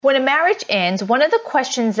When a marriage ends, one of the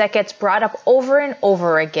questions that gets brought up over and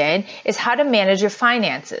over again is how to manage your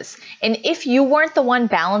finances. And if you weren't the one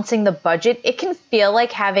balancing the budget, it can feel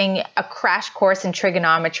like having a crash course in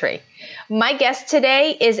trigonometry. My guest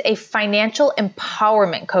today is a financial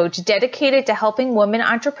empowerment coach dedicated to helping women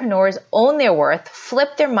entrepreneurs own their worth,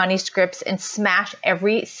 flip their money scripts, and smash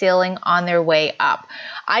every ceiling on their way up.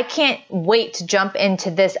 I can't wait to jump into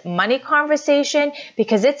this money conversation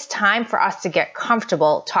because it's time for us to get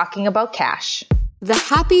comfortable talking about cash. The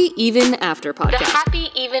Happy Even After Podcast. The Happy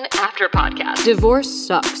Even After Podcast. Divorce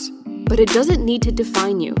sucks, but it doesn't need to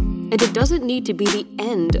define you, and it doesn't need to be the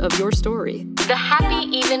end of your story. The Happy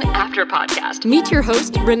Even After Podcast. Meet your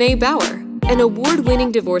host, Renee Bauer, an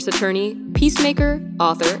award-winning divorce attorney, peacemaker,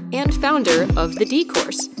 author, and founder of The D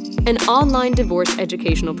Course, an online divorce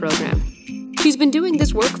educational program. She's been doing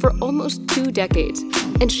this work for almost 2 decades,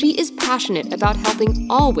 and she is passionate about helping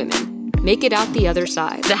all women make it out the other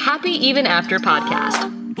side. The Happy Even After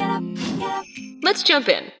Podcast. Let's jump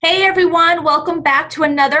in. Hey everyone, welcome back to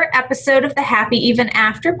another episode of the Happy Even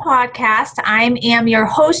After Podcast. I am your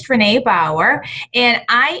host, Renee Bauer, and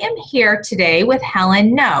I am here today with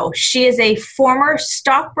Helen No. She is a former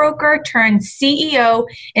stockbroker turned CEO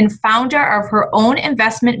and founder of her own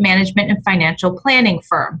investment management and financial planning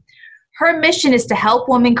firm. Her mission is to help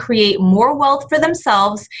women create more wealth for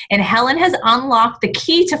themselves, and Helen has unlocked the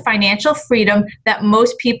key to financial freedom that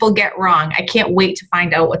most people get wrong. I can't wait to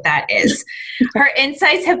find out what that is. Her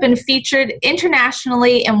insights have been featured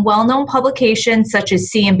internationally in well-known publications such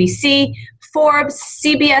as CNBC, Forbes,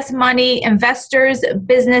 CBS Money, Investors,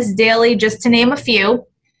 Business Daily, just to name a few.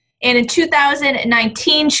 And in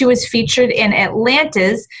 2019, she was featured in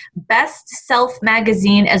Atlanta's Best Self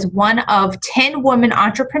magazine as one of 10 women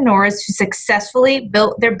entrepreneurs who successfully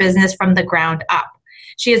built their business from the ground up.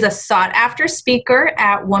 She is a sought-after speaker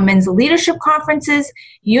at women's leadership conferences,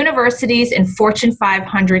 universities, and Fortune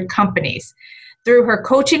 500 companies. Through her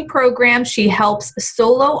coaching program, she helps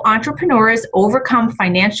solo entrepreneurs overcome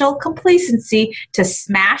financial complacency to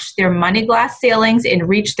smash their money glass ceilings and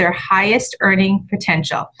reach their highest earning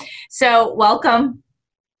potential. So, welcome.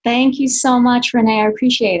 Thank you so much, Renee. I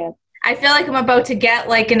appreciate it. I feel like I'm about to get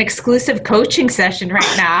like an exclusive coaching session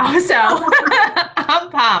right now, so I'm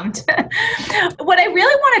pumped. What I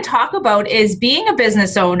really want to talk about is being a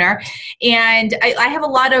business owner, and I have a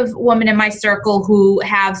lot of women in my circle who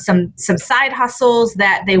have some side hustles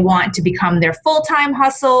that they want to become their full-time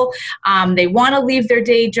hustle. They want to leave their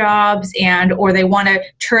day jobs or they want to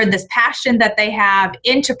turn this passion that they have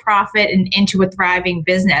into profit and into a thriving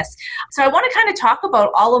business. So I want to kind of talk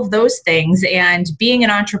about all of those things and being an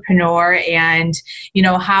entrepreneur and,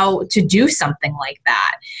 how to do something like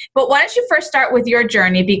that. But why don't you first start with your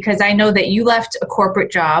journey, because I know that you left a corporate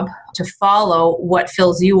job to follow what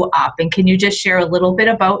fills you up. And can you just share a little bit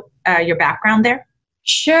about your background there?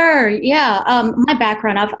 Sure. Yeah. My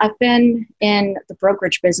background, I've been in the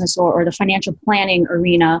brokerage business or the financial planning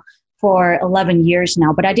arena for 11 years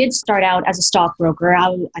now, but I did start out as a stockbroker.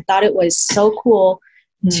 I thought it was so cool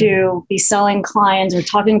to be selling clients or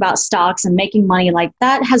talking about stocks and making money. Like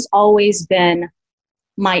that has always been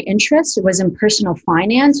my interest. It was in personal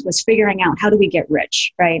finance, was figuring out how do we get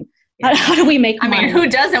rich, right? How do we make money? I mean, who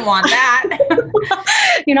doesn't want that?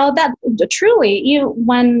 That truly,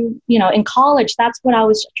 in college, that's what I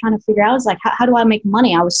was trying to figure out. I was like, how do I make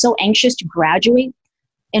money? I was so anxious to graduate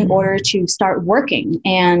in order to start working.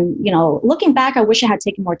 And, looking back, I wish I had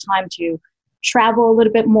taken more time to travel a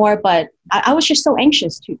little bit more, but I was just so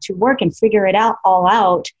anxious to work and figure it all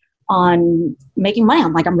out on making money.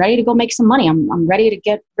 I'm like, I'm ready to go make some money. I'm ready to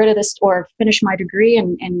get rid of this or finish my degree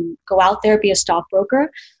and go out there, be a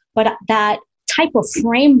stockbroker. But that type of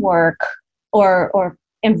framework or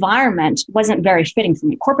environment wasn't very fitting for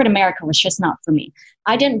me. Corporate America was just not for me.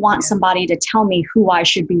 I didn't want somebody to tell me who I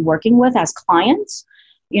should be working with as clients.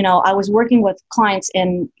 I was working with clients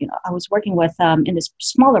in this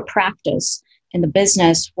smaller practice in the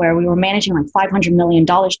business where we were managing like $500 million,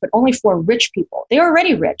 but only for rich people. They were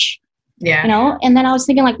already rich. Yeah. And then I was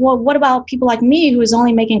thinking like, well, what about people like me who was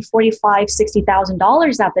only making $45,000,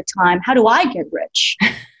 $60,000 at the time? How do I get rich?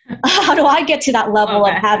 How do I get to that level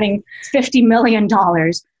of having $50 million,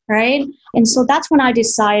 right? And so that's when I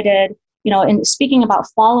decided, and speaking about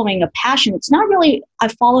following a passion, it's not really I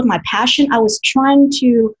followed my passion. I was trying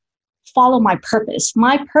to follow my purpose.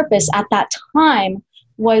 My purpose at that time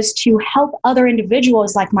was to help other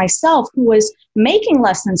individuals like myself who was making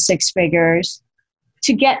less than 6 figures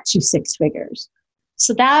to get to 6 figures.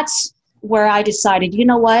 So that's where I decided, you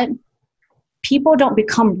know what? People don't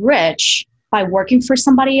become rich by working for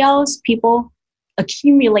somebody else. People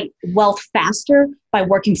accumulate wealth faster by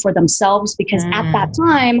working for themselves, because at that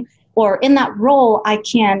time or in that role, I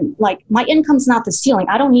can, like, my income's not the ceiling.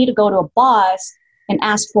 I don't need to go to a boss and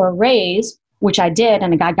ask for a raise, which I did,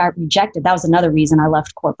 and the guy got rejected. That was another reason I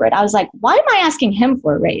left corporate. I was like, why am I asking him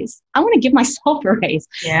for a raise? I want to give myself a raise.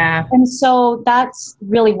 Yeah. And so that's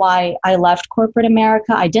really why I left corporate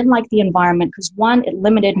America. I didn't like the environment because, one, it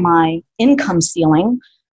limited my income ceiling.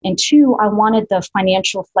 And two, I wanted the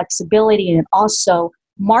financial flexibility and also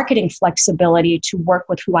marketing flexibility to work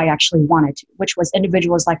with who I actually wanted to, which was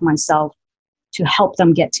individuals like myself, to help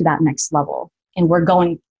them get to that next level. And we're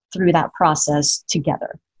going through that process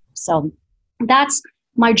together. So that's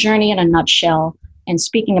my journey in a nutshell. And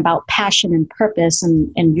speaking about passion and purpose,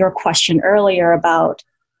 and your question earlier about,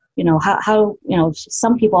 how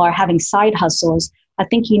some people are having side hustles, I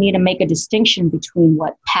think you need to make a distinction between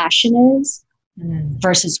what passion is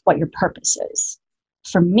versus what your purpose is.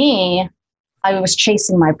 For me, I was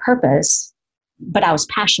chasing my purpose, but I was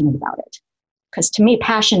passionate about it. Because to me,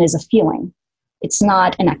 passion is a feeling. It's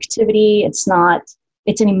not an activity. It's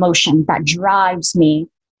an emotion that drives me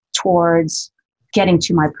towards getting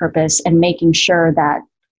to my purpose and making sure that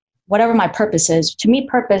whatever my purpose is, to me,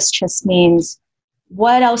 purpose just means,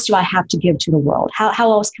 what else do I have to give to the world?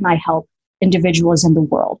 How else can I help individuals in the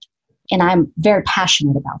world? And I'm very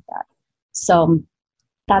passionate about that. So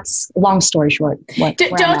that's, long story short.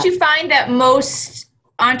 Don't you find that most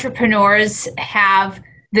entrepreneurs have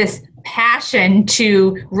this passion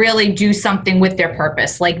to really do something with their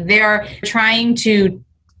purpose? Like, they're trying to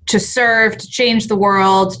serve, to change the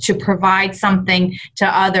world, to provide something to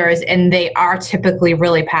others, and they are typically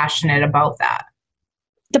really passionate about that.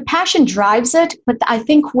 The passion drives it, but I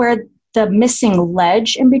think where the missing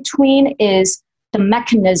ledge in between is the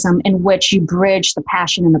mechanism in which you bridge the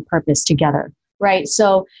passion and the purpose together, right?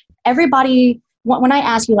 So everybody, when I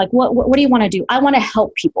ask you, like, what do you want to do? I want to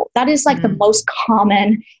help people. That is like the most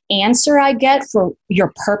common answer I get for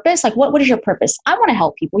your purpose. Like, what is your purpose? I want to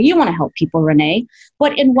help people. You want to help people, Renee.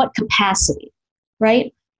 But in what capacity,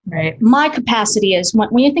 right? Right. My capacity is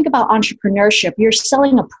when you think about entrepreneurship, you're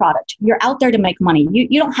selling a product. You're out there to make money.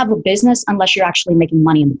 You don't have a business unless you're actually making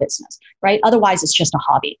money in the business, right? Otherwise, it's just a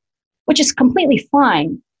hobby, which is completely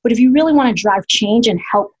fine. But if you really want to drive change and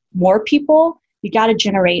help more people, you got to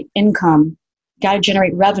generate income, got to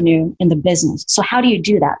generate revenue in the business. So how do you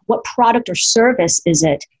do that? What product or service is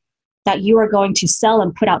it that you are going to sell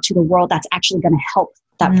and put out to the world that's actually going to help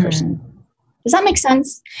that person? Does that make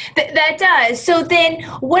sense? That does. So then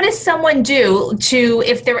what does someone do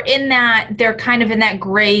if they're kind of in that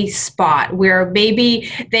gray spot where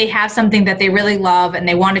maybe they have something that they really love and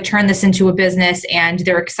they want to turn this into a business and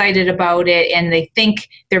they're excited about it and they think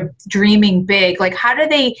they're dreaming big? Like, how do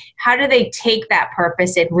they take that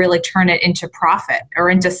purpose and really turn it into profit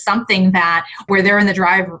or into something where they're in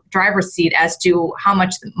the driver's seat as to how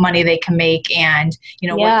much money they can make and,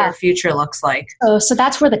 what their future looks like? So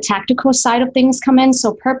that's where the tactical side of things come in.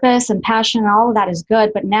 So purpose and passion and all of that is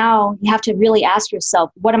good. But now you have to really ask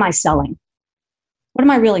yourself, what am I selling? What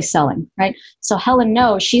am I really selling, right? So Helen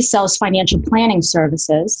knows she sells financial planning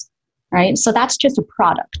services, right? So that's just a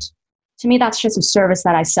product. To me, that's just a service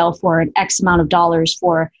that I sell for an X amount of dollars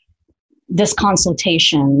for this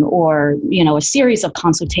consultation or, a series of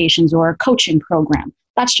consultations or a coaching program.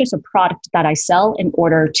 That's just a product that I sell in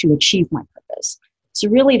order to achieve my purpose. So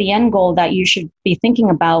really the end goal that you should be thinking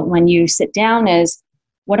about when you sit down is,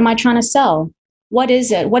 what am I trying to sell? What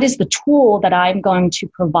is it? What is the tool that I'm going to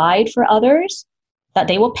provide for others that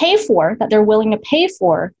they will pay for, that they're willing to pay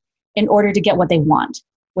for in order to get what they want,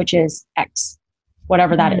 which is X,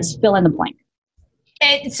 whatever that is, fill in the blank.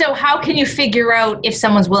 And so how can you figure out if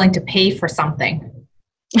someone's willing to pay for something?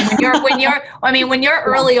 When you're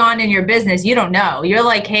early on in your business, you don't know. You're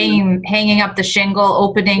like hanging up the shingle,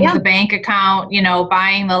 opening the bank account,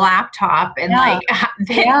 buying the laptop, and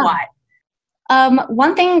then what?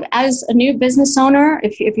 One thing as a new business owner,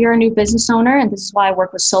 if you're a new business owner, and this is why I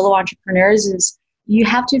work with solo entrepreneurs, is you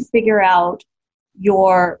have to figure out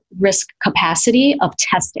your risk capacity of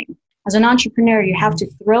testing. As an entrepreneur, you have to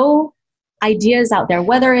throw ideas out there,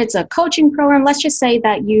 whether it's a coaching program. Let's just say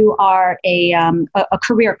that you are a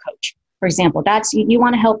career coach, for example. That's, you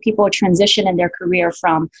want to help people transition in their career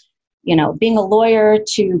from, being a lawyer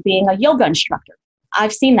to being a yoga instructor.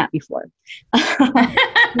 I've seen that before.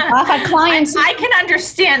 I've had clients. I can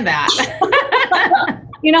understand that.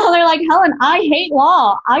 They're like, Helen, I hate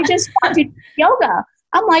law. I just want to do yoga.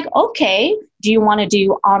 I'm like, okay, do you want to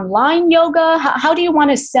do online yoga? How do you want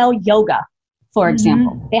to sell yoga, for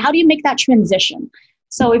example? Okay, how do you make that transition?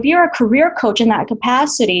 So if you're a career coach in that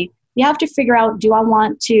capacity, you have to figure out, do I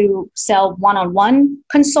want to sell one-on-one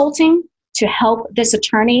consulting to help this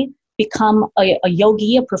attorney become a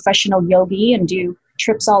yogi, a professional yogi, and do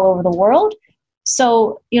trips all over the world.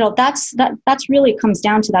 So, that's really comes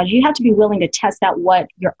down to that. You have to be willing to test out what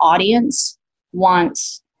your audience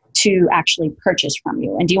wants to actually purchase from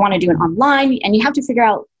you. And do you want to do it online? And you have to figure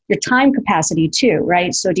out your time capacity too,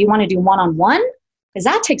 right? So do you want to do one-on-one? Because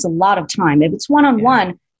that takes a lot of time. If it's one-on-one,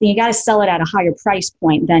 then you got to sell it at a higher price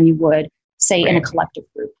point than you would, say, in a collective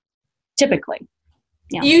group, typically.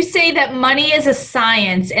 Yeah. You say that money is a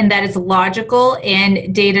science and that it's logical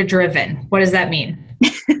and data-driven. What does that mean?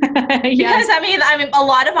 Because I mean, a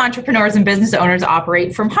lot of entrepreneurs and business owners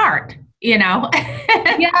operate from heart,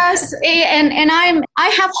 Yes, and I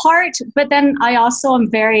have heart, but then I also am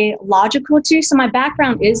very logical too. So my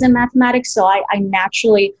background is in mathematics, so I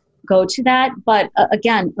naturally go to that. But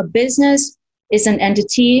again, a business is an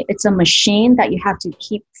entity. It's a machine that you have to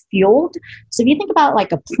keep fueled. So if you think about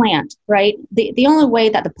like a plant, right? The only way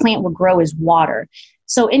that the plant will grow is water.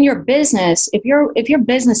 So in your business, if your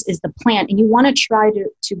business is the plant and you want to try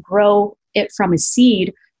to grow it from a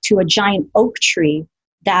seed to a giant oak tree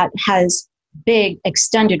that has big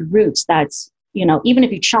extended roots, that's, even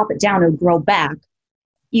if you chop it down, it'll grow back.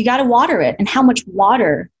 You got to water it. And how much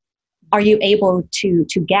water are you able to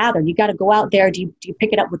gather? You got to go out there. Do you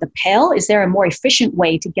pick it up with a pail? Is there a more efficient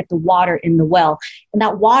way to get the water in the well? And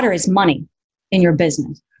that water is money in your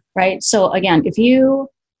business, right? So again,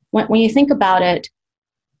 when you think about it,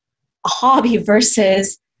 a hobby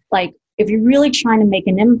versus like, if you're really trying to make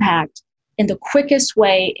an impact in the quickest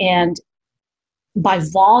way and by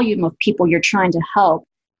volume of people you're trying to help,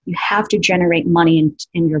 you have to generate money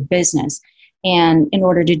in your business. And in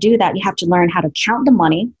order to do that, you have to learn how to count the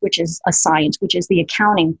money, which is a science, which is the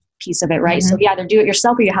accounting piece of it, right? Mm-hmm. So you either do it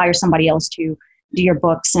yourself or you hire somebody else to do your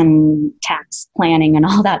books and tax planning and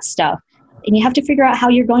all that stuff. And you have to figure out how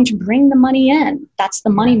you're going to bring the money in. That's the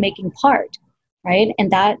money making part, right?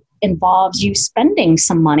 And that involves you spending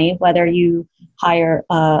some money, whether you hire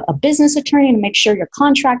a business attorney to make sure your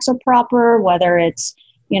contracts are proper, whether it's,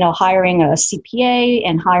 hiring a CPA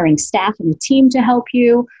and hiring staff and a team to help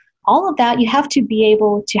you. All of that, you have to be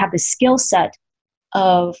able to have the skill set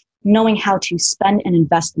of knowing how to spend and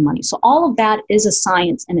invest the money. So all of that is a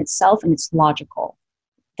science in itself, and it's logical.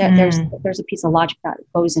 There's a piece of logic that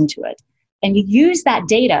goes into it. And you use that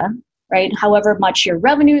data, right? However much your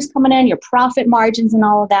revenue is coming in, your profit margins and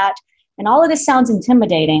all of that. And all of this sounds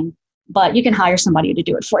intimidating, but you can hire somebody to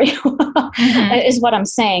do it for you, is what I'm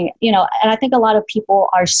saying. And I think a lot of people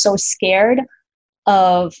are so scared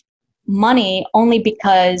of money only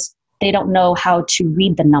because they don't know how to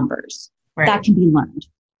read the numbers. Right. That can be learned.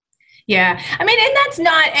 Yeah. I mean, and that's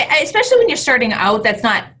not, especially when you're starting out, that's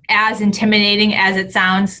not as intimidating as it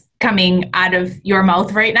sounds coming out of your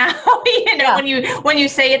mouth right now, when you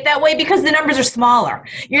say it that way, because the numbers are smaller.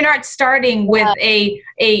 You're not starting with a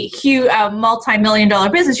huge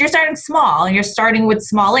multi-million-dollar business. You're starting small, and you're starting with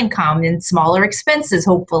small income and smaller expenses,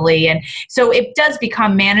 hopefully. And so it does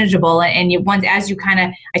become manageable. And as you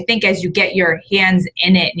get your hands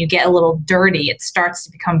in it and you get a little dirty, it starts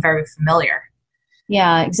to become very familiar.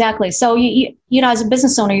 Yeah, exactly. So, as a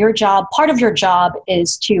business owner, part of your job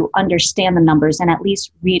is to understand the numbers and at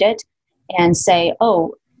least read it and say,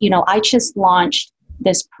 I just launched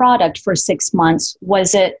this product for 6 months.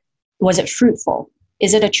 Was it fruitful?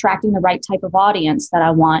 Is it attracting the right type of audience that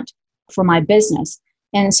I want for my business?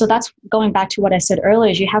 And so that's going back to what I said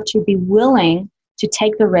earlier, is you have to be willing to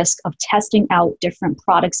take the risk of testing out different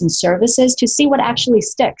products and services to see what actually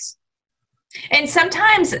sticks. And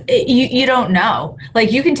sometimes you don't know.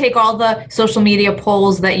 Like, you can take all the social media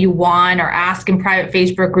polls that you want or ask in private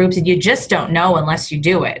Facebook groups, and you just don't know unless you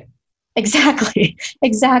do it. Exactly.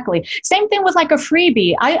 Same thing with like a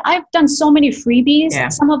freebie. I've done so many freebies. Yeah.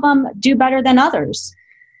 Some of them do better than others.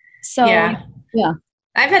 So yeah.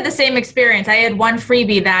 I've had the same experience. I had one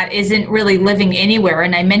freebie that isn't really living anywhere,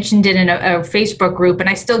 and I mentioned it in a Facebook group, and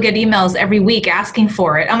I still get emails every week asking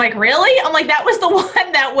for it. I'm like, really? I'm like, that was the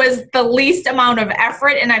one that was the least amount of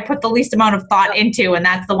effort, and I put the least amount of thought into, and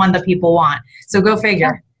that's the one that people want. So go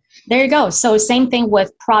figure. There you go. So same thing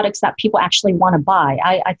with products that people actually want to buy.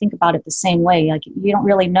 I think about it the same way. Like, you don't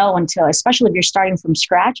really know until, especially if you're starting from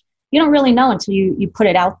scratch, you don't really know until you put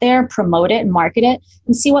it out there, promote it and market it,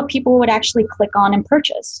 and see what people would actually click on and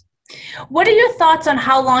purchase. What are your thoughts on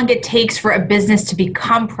how long it takes for a business to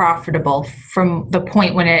become profitable from the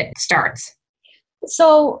point when it starts?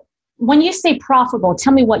 So when you say profitable,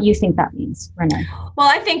 tell me what you think that means, Renee. Well,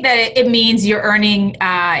 I think that it means you're earning,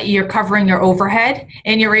 you're covering your overhead,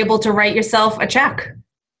 and you're able to write yourself a check.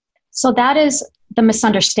 So that is the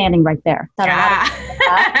misunderstanding right there. Okay.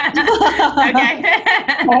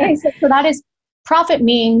 Okay, so that is Profit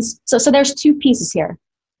means, so there's two pieces here.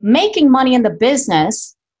 Making money in the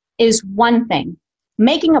business is one thing.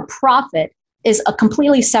 Making a profit is a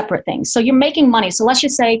completely separate thing. So you're making money. So let's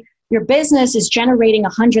just say your business is generating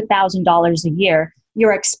 $100,000 a year.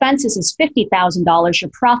 Your expenses is $50,000. Your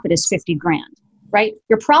profit is 50 grand, right?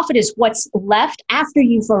 Your profit is what's left after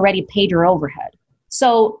you've already paid your overhead.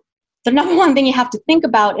 So the number one thing you have to think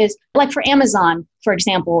about is, like for Amazon, for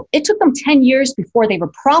example, it took them 10 years before they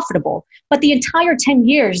were profitable, but the entire 10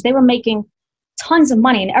 years they were making tons of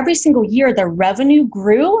money, and every single year their revenue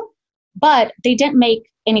grew, but they didn't make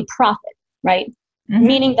any profit, right? Mm-hmm.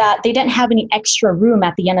 Meaning that they didn't have any extra room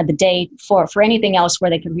at the end of the day for anything else where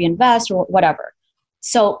they could reinvest or whatever.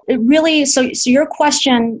 So it really, so your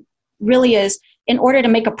question really is, in order to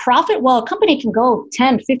make a profit, well, a company can go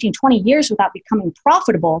 10, 15, 20 years without becoming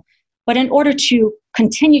profitable. But in order to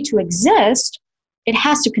continue to exist, it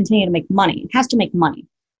has to continue to make money. It has to make money.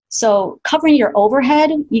 So covering your overhead,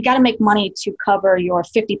 you got to make money to cover your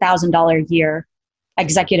 $50,000 a year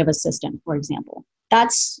executive assistant, for example.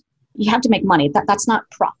 You have to make money. That's not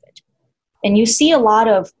profit. And you see a lot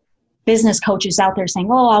of business coaches out there saying,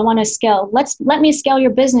 oh, I want to scale. Let me scale your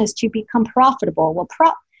business to become profitable. Well,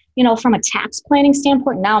 from a tax planning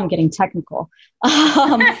standpoint, now I'm getting technical.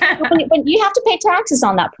 But you have to pay taxes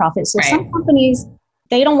on that profit. So some companies,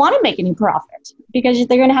 they don't want to make any profit because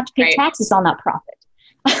they're going to have to pay taxes on that profit.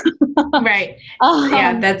 Right.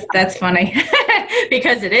 Yeah, that's funny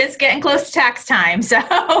because it is getting close to tax time. So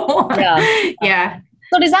yeah.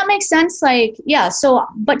 So does that make sense? Like, yeah. So,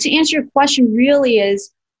 but to answer your question really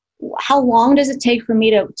is, how long does it take for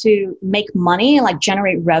me to make money, like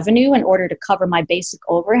generate revenue in order to cover my basic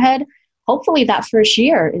overhead? Hopefully that first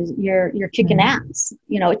year is you're kicking ass.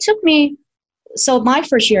 It took me, so my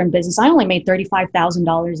first year in business, I only made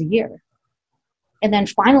 $35,000 a year. And then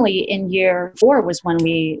finally in year 4 was when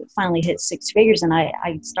we finally hit 6 figures, and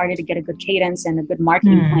I started to get a good cadence and a good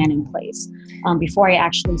marketing plan in place before I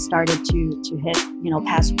actually started to hit,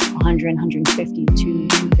 past 100, 150 to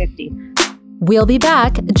 250. We'll be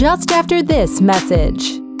back just after this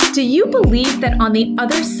message. Do you believe that on the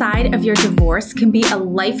other side of your divorce can be a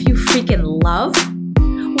life you freaking love?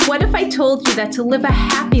 What if I told you that to live a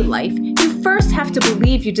happy life, you first have to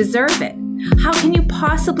believe you deserve it? How can you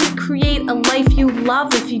possibly create a life you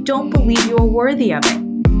love if you don't believe you are worthy of it?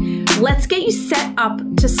 Let's get you set up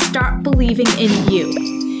to start believing in you.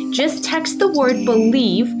 Just text the word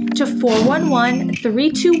BELIEVE to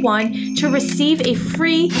 411-321 to receive a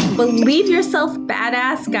free Believe Yourself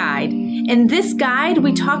Badass guide. In this guide,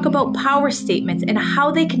 we talk about power statements and how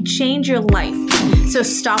they can change your life. So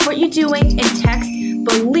stop what you're doing and text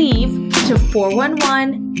BELIEVE to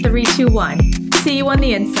 411-321. See you on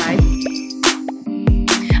the inside.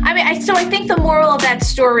 I think the moral of that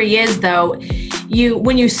story is, though,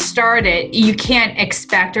 when you start it, you can't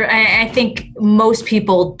expect, or I think most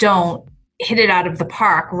people don't hit it out of the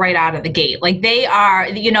park right out of the gate. Like they are,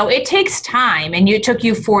 it takes time, and it took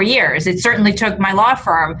you 4 years. It certainly took my law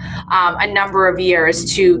firm a number of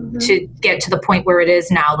years to get to the point where it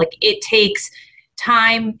is now. Like it takes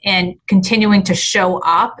time and continuing to show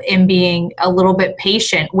up and being a little bit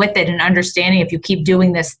patient with it and understanding if you keep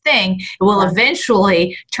doing this thing, it will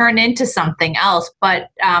eventually turn into something else.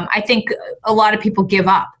 But I think a lot of people give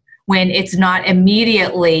up when it's not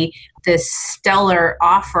immediately this stellar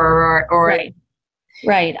offer or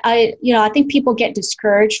Right. I think people get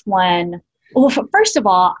discouraged when, well, first of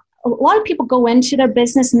all, a lot of people go into their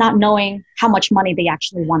business not knowing how much money they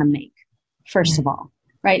actually want to make, first of all.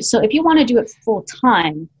 Right. So if you want to do it full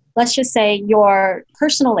time, let's just say your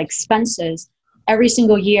personal expenses every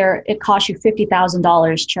single year, it costs you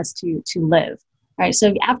 $50,000 just to live. Right.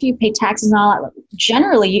 So after you pay taxes and all that,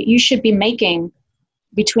 generally you should be making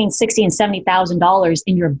between $60,000 and $70,000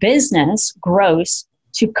 in your business gross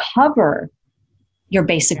to cover your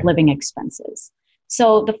basic living expenses.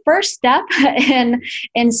 So the first step in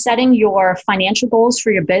setting your financial goals for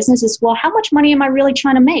your business is, well, how much money am I really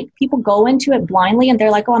trying to make? People go into it blindly and they're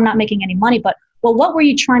like, oh, I'm not making any money. But, well, what were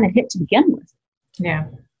you trying to hit to begin with? Yeah.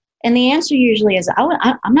 And the answer usually is,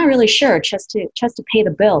 I'm not really sure, just to pay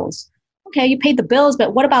the bills. Okay, you paid the bills,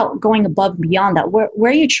 but what about going above and beyond that? Where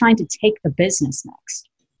are you trying to take the business next?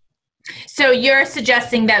 So you're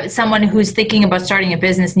suggesting that someone who's thinking about starting a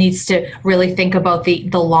business needs to really think about the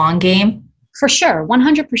long game? For sure,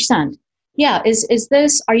 100%. Yeah,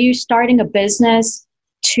 are you starting a business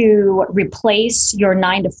to replace your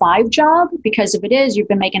 9-to-5 job? Because if it is, you've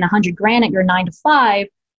been making $100,000 at your 9-to-5.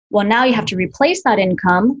 Well, now you have to replace that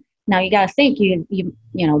income. Now you got to think, it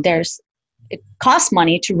costs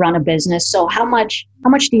money to run a business. So how much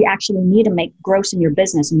do you actually need to make gross in your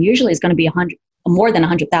business? And usually it's going to be more than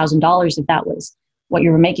 $100,000 if that was what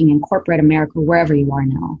you were making in corporate America, wherever you are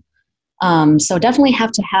now. So definitely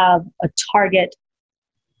have to have a target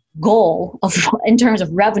goal in terms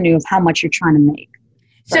of revenue of how much you're trying to make.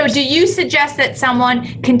 So do you suggest that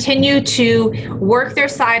someone continue to work their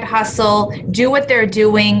side hustle, do what they're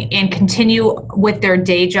doing, and continue with their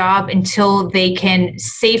day job until they can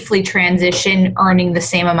safely transition earning the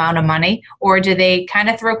same amount of money? Or do they kind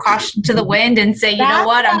of throw caution to the wind and say, you know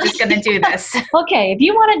what, I'm just going to do this? Okay, if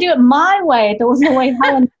you want to do it my way, the way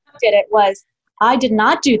Helen did it was, I did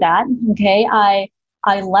not do that. Okay,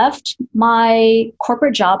 I left my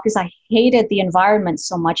corporate job because I hated the environment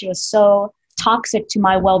so much. It was so toxic to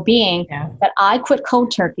my well-being that I quit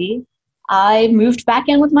cold turkey. I moved back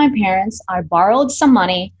in with my parents. I borrowed some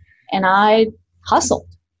money and I hustled.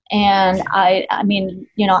 And I mean,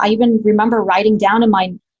 you know, I even remember writing down in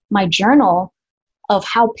my journal of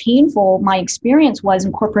how painful my experience was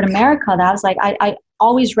in corporate America. That I was like, I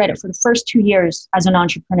always read it for the first 2 years as an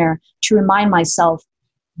entrepreneur to remind myself,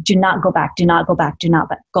 do not go back, do not go back, do not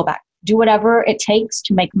go back. Do whatever it takes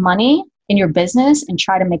to make money in your business and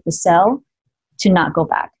try to make the sale. To not go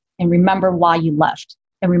back, and remember why you left,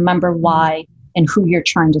 and remember why and who you're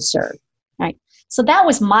trying to serve, right? So that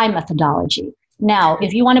was my methodology. Now,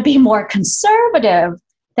 if you want to be more conservative,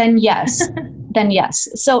 then yes,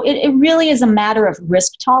 So it really is a matter of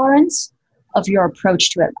risk tolerance of your approach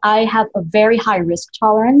to it. I have a very high risk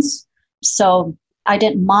tolerance, so I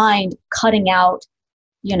didn't mind cutting out,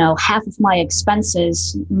 you know, half of my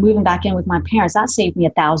expenses, moving back in with my parents. That saved me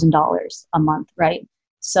 $1,000 a month, right?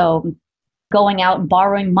 So going out and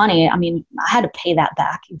borrowing money, I mean, I had to pay that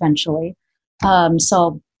back eventually.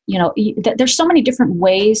 So, you know, there's so many different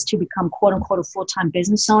ways to become quote unquote a full-time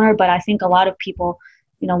business owner. But I think a lot of people,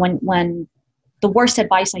 you know, when the worst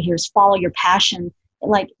advice I hear is follow your passion.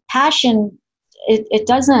 Like passion, it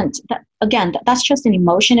doesn't, that's just an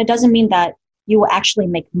emotion. It doesn't mean that you will actually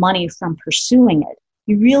make money from pursuing it.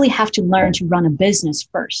 You really have to learn to run a business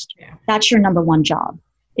first. Yeah. That's your number one job.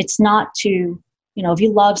 It's not to, you know, if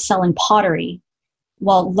you love selling pottery,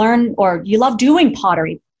 well, or you love doing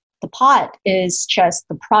pottery, the pot is just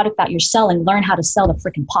the product that you're selling. Learn how to sell the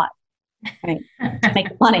freaking pot, right? To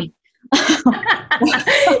make money.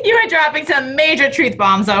 You are dropping some major truth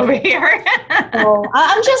bombs over here. So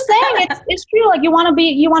I'm just saying it's true. Like you want to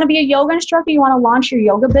be a yoga instructor, you want to launch your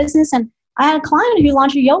yoga business. And I had a client who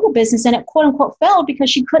launched a yoga business and it quote unquote failed because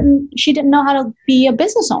she didn't know how to be a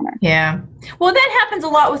business owner. Yeah. Well, that happens a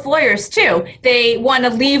lot with lawyers too. They want to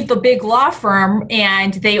leave the big law firm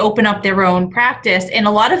and they open up their own practice. And a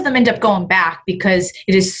lot of them end up going back because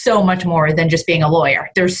it is so much more than just being a lawyer.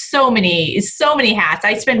 There's so many hats.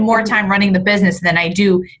 I spend more time running the business than I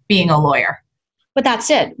do being a lawyer. But that's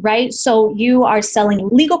it, right? So you are selling,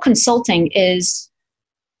 legal consulting is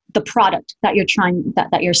the product that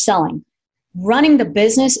you're selling. Running the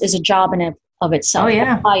business is a job in of itself. Oh,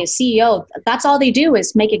 yeah. By a CEO, that's all they do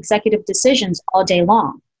is make executive decisions all day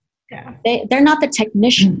long. Yeah. They're not the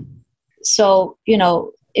technician. So, you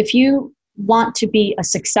know, if you want to be a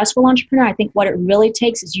successful entrepreneur, I think what it really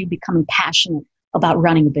takes is you becoming passionate about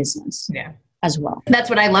running a business. Yeah. As well. That's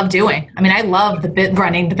what I love doing. I mean, I love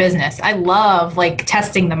running the business. I love like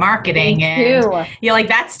testing the marketing. Me and too. You know, like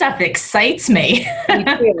that stuff excites me.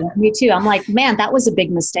 Me too. I'm like, man, that was a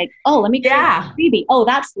big mistake. Oh, let me try a freebie. Oh,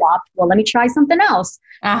 that flopped. Well, let me try something else.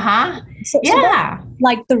 So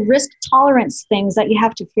like the risk tolerance things that you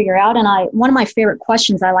have to figure out. And one of my favorite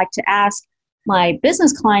questions I like to ask my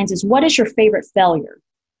business clients is, what is your favorite failure?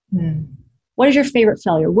 What is your favorite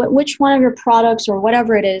failure? Which one of your products or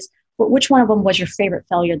whatever it is, which one of them was your favorite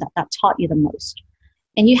failure that taught you the most?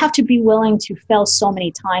 And you have to be willing to fail so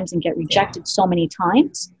many times and get rejected so many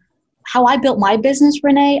times. How I built my business,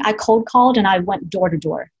 Renee, I cold called and I went door to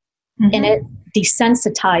door. And it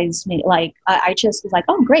desensitized me. Like I just was like,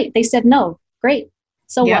 oh, great. They said no. Great.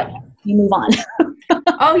 So what? You move on.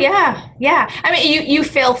 Oh, yeah. Yeah. I mean, you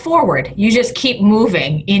fail forward. You just keep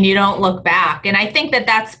moving and you don't look back. And I think that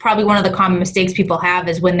that's probably one of the common mistakes people have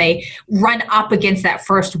is when they run up against that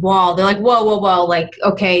first wall, they're like, whoa. Like,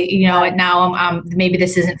 okay, you know, now maybe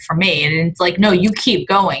this isn't for me. And it's like, no, you keep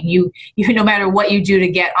going. You no matter what you do to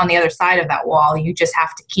get on the other side of that wall, you just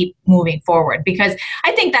have to keep moving forward, because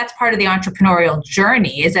I think that's part of the entrepreneurial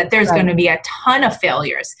journey is that there's going to be a ton of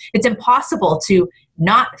failures. It's impossible to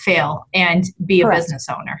not fail and be a business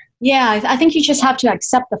owner. Yeah, I think you just have to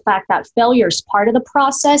accept the fact that failure is part of the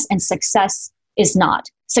process and success is not.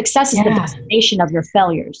 Success is the destination of your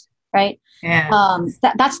failures, right? Yeah.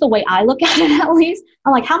 That's the way I look at it, at least.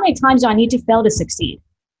 I'm like, how many times do I need to fail to succeed?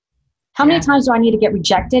 How many times do I need to get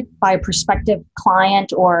rejected by a prospective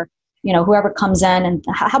client or, whoever comes in, and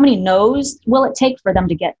how many no's will it take for them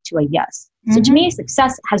to get to a yes? So to me,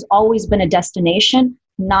 success has always been a destination,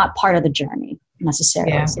 not part of the journey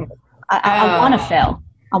necessarily. Yeah. So I want to fail.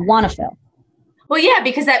 I want to fail. Well, yeah,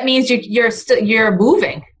 because that means you're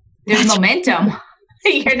moving. There's momentum.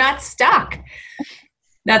 You're not stuck.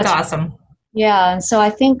 That's awesome. Yeah. And so I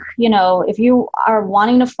think, if you are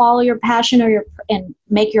wanting to follow your passion and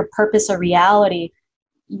make your purpose a reality,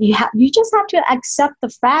 you just have to accept the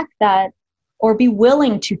fact that, or be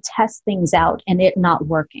willing to test things out and it not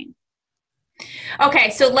working.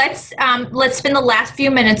 Okay, so let's spend the last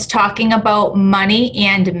few minutes talking about money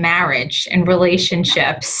and marriage and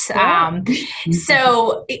relationships.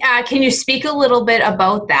 So can you speak a little bit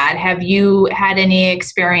about that? Have you had any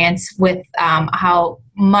experience with how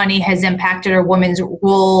money has impacted a woman's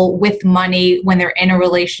role with money when they're in a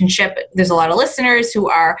relationship? There's a lot of listeners who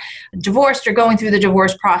are divorced or going through the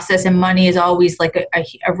divorce process, and money is always like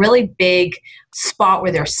a really big spot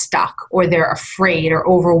where they're stuck or they're afraid or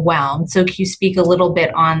overwhelmed. So can you speak a little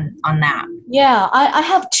bit on that? Yeah, I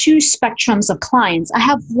have two spectrums of clients. I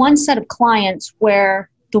have one set of clients where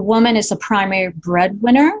the woman is the primary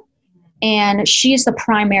breadwinner and she's the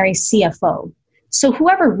primary CFO. So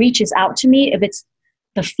whoever reaches out to me, if it's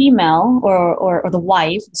the female or the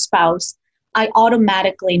wife, the spouse, I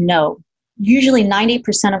automatically know, usually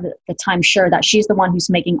 90% of the time, sure, that she's the one who's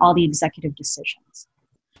making all the executive decisions.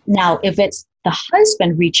 Now, if it's the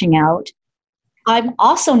husband reaching out, I'm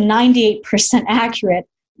also 98% accurate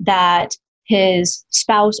that his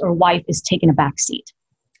spouse or wife is taking a back seat.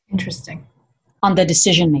 Interesting. On the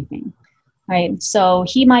decision making, right? So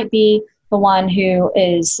he might be the one who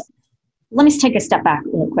is, let me take a step back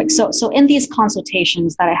real quick. So in these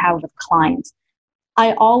consultations that I have with clients,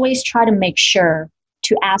 I always try to make sure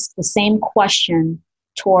to ask the same question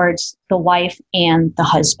towards the wife and the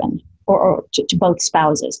husband, or to both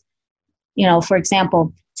spouses. For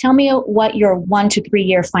example, tell me what your 1 to 3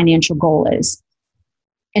 year financial goal is.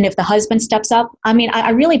 And if the husband steps up,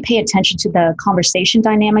 I really pay attention to the conversation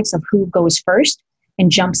dynamics of who goes first and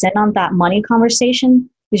jumps in on that money conversation,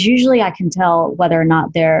 because usually I can tell whether or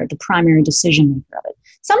not they're the primary decision maker of it.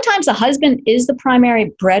 Sometimes the husband is the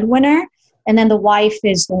primary breadwinner, and then the wife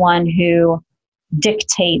is the one who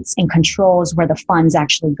dictates and controls where the funds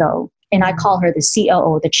actually go. And I call her the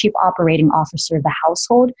COO, the Chief Operating Officer of the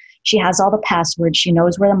household. She has all the passwords. She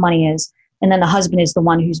knows where the money is. And then the husband is the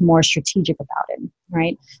one who's more strategic about it,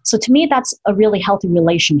 right? So to me, that's a really healthy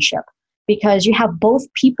relationship, because you have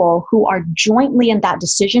both people who are jointly in that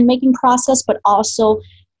decision-making process, but also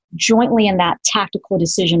jointly in that tactical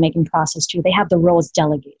decision-making process too. They have the roles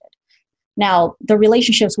delegated. Now, the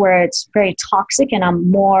relationships where it's very toxic and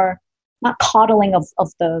I'm more not coddling of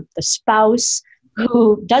the spouse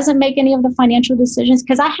who doesn't make any of the financial decisions,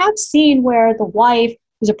 because I have seen where the wife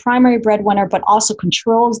who's a primary breadwinner but also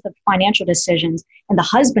controls the financial decisions, and the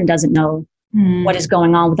husband doesn't know what is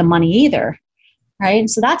going on with the money either, right?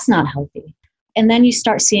 So that's not healthy. And then you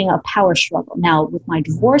start seeing a power struggle. Now, with my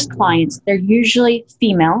divorce clients, they're usually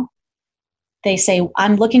female. They say,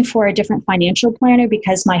 I'm looking for a different financial planner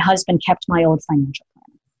because my husband kept my old financial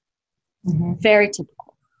planner. Very typical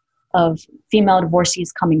of female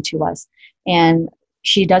divorcees coming to us. And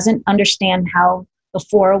she doesn't understand how the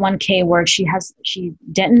 401k works. She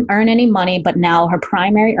didn't earn any money, but now her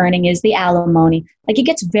primary earning is the alimony. Like, it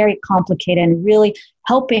gets very complicated, and really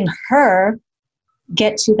helping her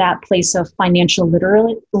get to that place of financial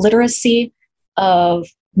literacy, of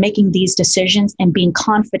making these decisions and being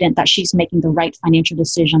confident that she's making the right financial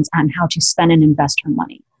decisions on how to spend and invest her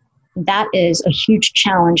money. That is a huge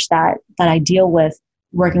challenge that I deal with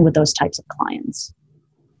working with those types of clients.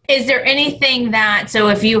 Is there anything so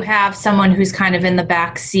if you have someone who's kind of in the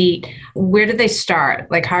back seat, where do they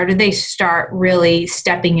start? Like, how do they start really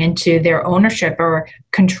stepping into their ownership or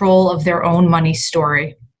control of their own money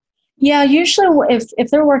story? Yeah, usually if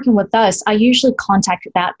they're working with us, I usually contact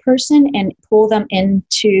that person and pull them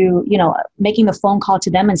into, making the phone call to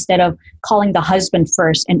them instead of calling the husband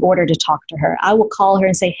first in order to talk to her. I will call her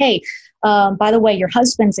and say, hey, by the way, your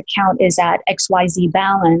husband's account is at XYZ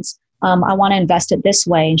balance. I want to invest it this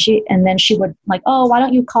way. And then she would like, oh, why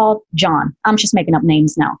don't you call John? I'm just making up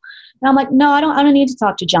names now. And I'm like, no, I don't need to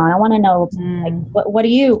talk to John. I want to know, like, what do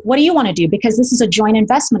you want to do? Because this is a joint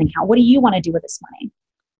investment account. What do you want to do with this money?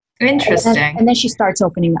 Interesting. And then she starts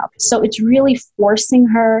opening up. So it's really forcing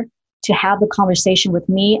her to have the conversation with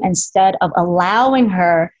me instead of allowing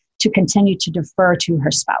her to continue to defer to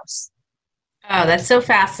her spouse. Oh, that's so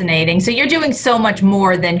fascinating. So you're doing so much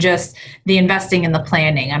more than just the investing and the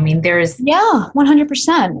planning. Yeah,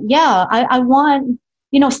 100%. Yeah. I want,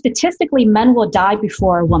 statistically, men will die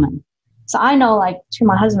before a woman. So I know, like, to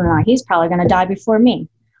my husband and I, he's probably going to die before me.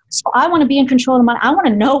 So I want to be in control of the money. I want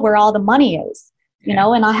to know where all the money is, you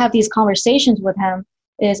know, and I have these conversations with him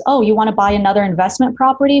is, oh, you want to buy another investment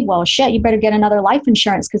property? Well, shit, you better get another life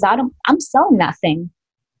insurance because I'm selling that thing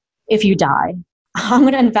if you die. I'm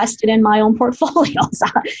going to invest it in my own portfolios.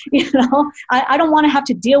 You know, I don't want to have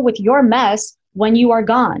to deal with your mess when you are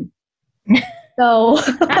gone. So,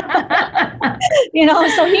 you know,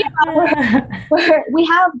 so we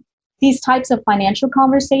have these types of financial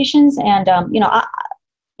conversations. And, you know,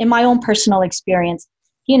 in my own personal experience,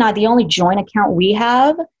 he and I, the only joint account we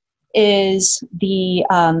have is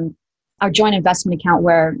our joint investment account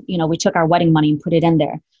where, you know, we took our wedding money and put it in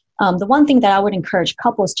there. The one thing that I would encourage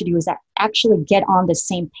couples to do is that actually get on the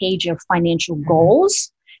same page of financial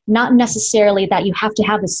goals, not necessarily that you have to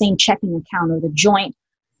have the same checking account or the joint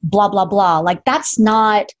blah, blah, blah. Like, that's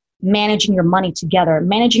not managing your money together.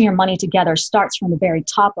 Managing your money together starts from the very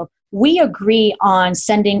top of, we agree on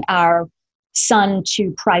sending our son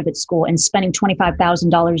to private school and spending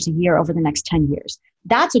 $25,000 a year over the next 10 years.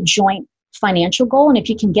 That's a joint financial goal. And if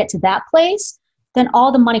you can get to that place, then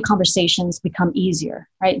all the money conversations become easier,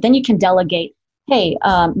 right? Then you can delegate, hey,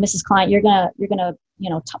 Mrs. Client, you're gonna, you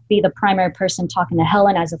know, be the primary person talking to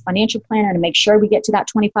Helen as a financial planner to make sure we get to that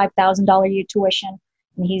 $25,000 a year tuition.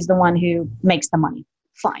 And he's the one who makes the money.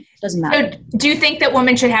 Fine. Doesn't matter. So do you think that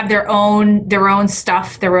women should have their own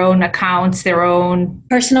stuff, their own accounts, their own?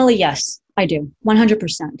 Personally, yes, I do.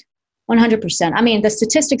 100%. 100%. I mean, the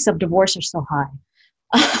statistics of divorce are so high,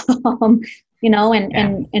 you know,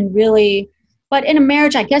 and really, but in a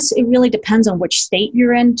marriage, I guess it really depends on which state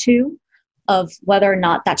you're in too, of whether or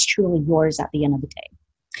not that's truly yours at the end of the day.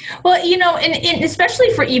 Well, you know, and especially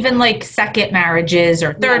for even like second marriages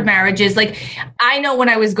or third marriages, like I know when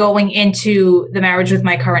I was going into the marriage with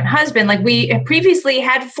my current husband, like we previously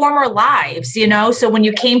had former lives, you know, so when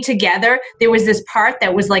you came together, there was this part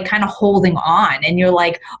that was like kind of holding on and you're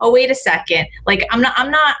like, oh, wait a second. Like, I'm not going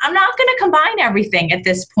to combine everything at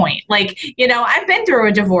this point. Like, you know, I've been through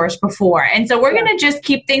a divorce before. And so we're going to just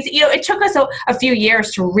keep things, you know, it took us a few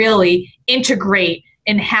years to really integrate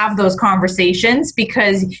and have those conversations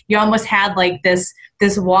because you almost had like this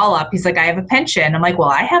wall up. He's like, I have a pension. I'm like, well,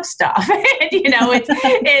 I have stuff. And, you know,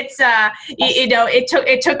 you know,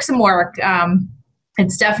 it took some work.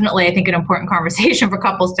 It's definitely, I think, an important conversation for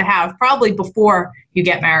couples to have probably before you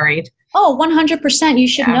get married. Oh, 100%. You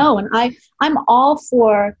should know. And I'm all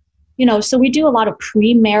for, you know, so we do a lot of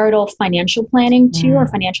premarital financial planning too, or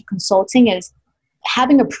financial consulting is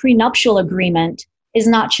having a prenuptial agreement is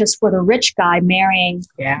not just for the rich guy marrying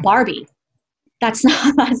Barbie. That's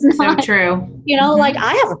not so true. You know, like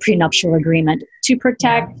I have a prenuptial agreement to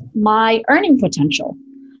protect my earning potential.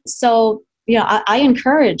 So, you know, I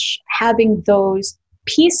encourage having those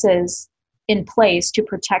pieces in place to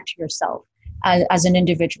protect yourself as an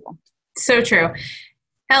individual. So true.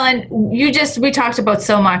 Helen, we talked about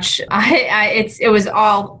so much. It was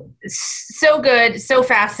all so good, so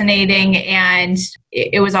fascinating, and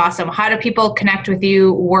it was awesome. How do people connect with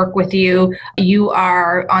you, work with you? You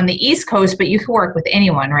are on the East Coast, but you can work with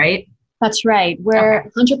anyone, right? That's right. We're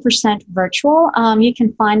 100% virtual. You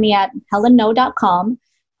can find me at helenno.com.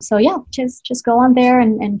 So yeah, just go on there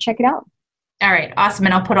and check it out. All right. Awesome.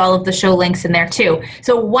 And I'll put all of the show links in there too.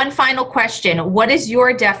 So one final question. What is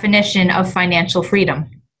your definition of financial freedom?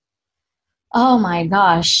 Oh my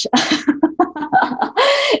gosh.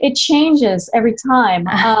 It changes every time.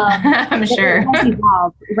 I'm sure.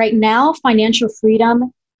 Right now, financial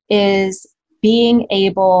freedom is being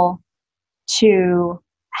able to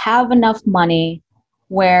have enough money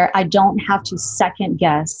where I don't have to second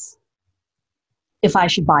guess if I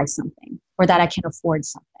should buy something or that I can afford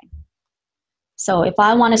something. So if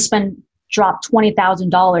I want to drop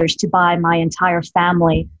 $20,000 to buy my entire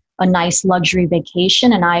family a nice luxury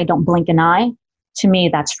vacation and I don't blink an eye, to me,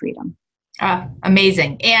 that's freedom.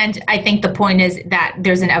 Amazing. And I think the point is that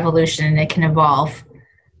there's an evolution and it can evolve.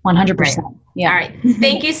 100%. Right. Yeah. All right.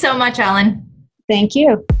 Thank you so much, Ellen. Thank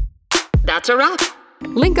you. That's a wrap.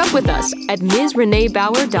 Link up with us at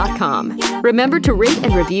MsReneeBauer.com. Remember to rate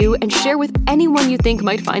and review and share with anyone you think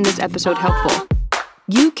might find this episode helpful.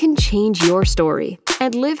 You can change your story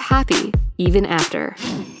and live happy even after.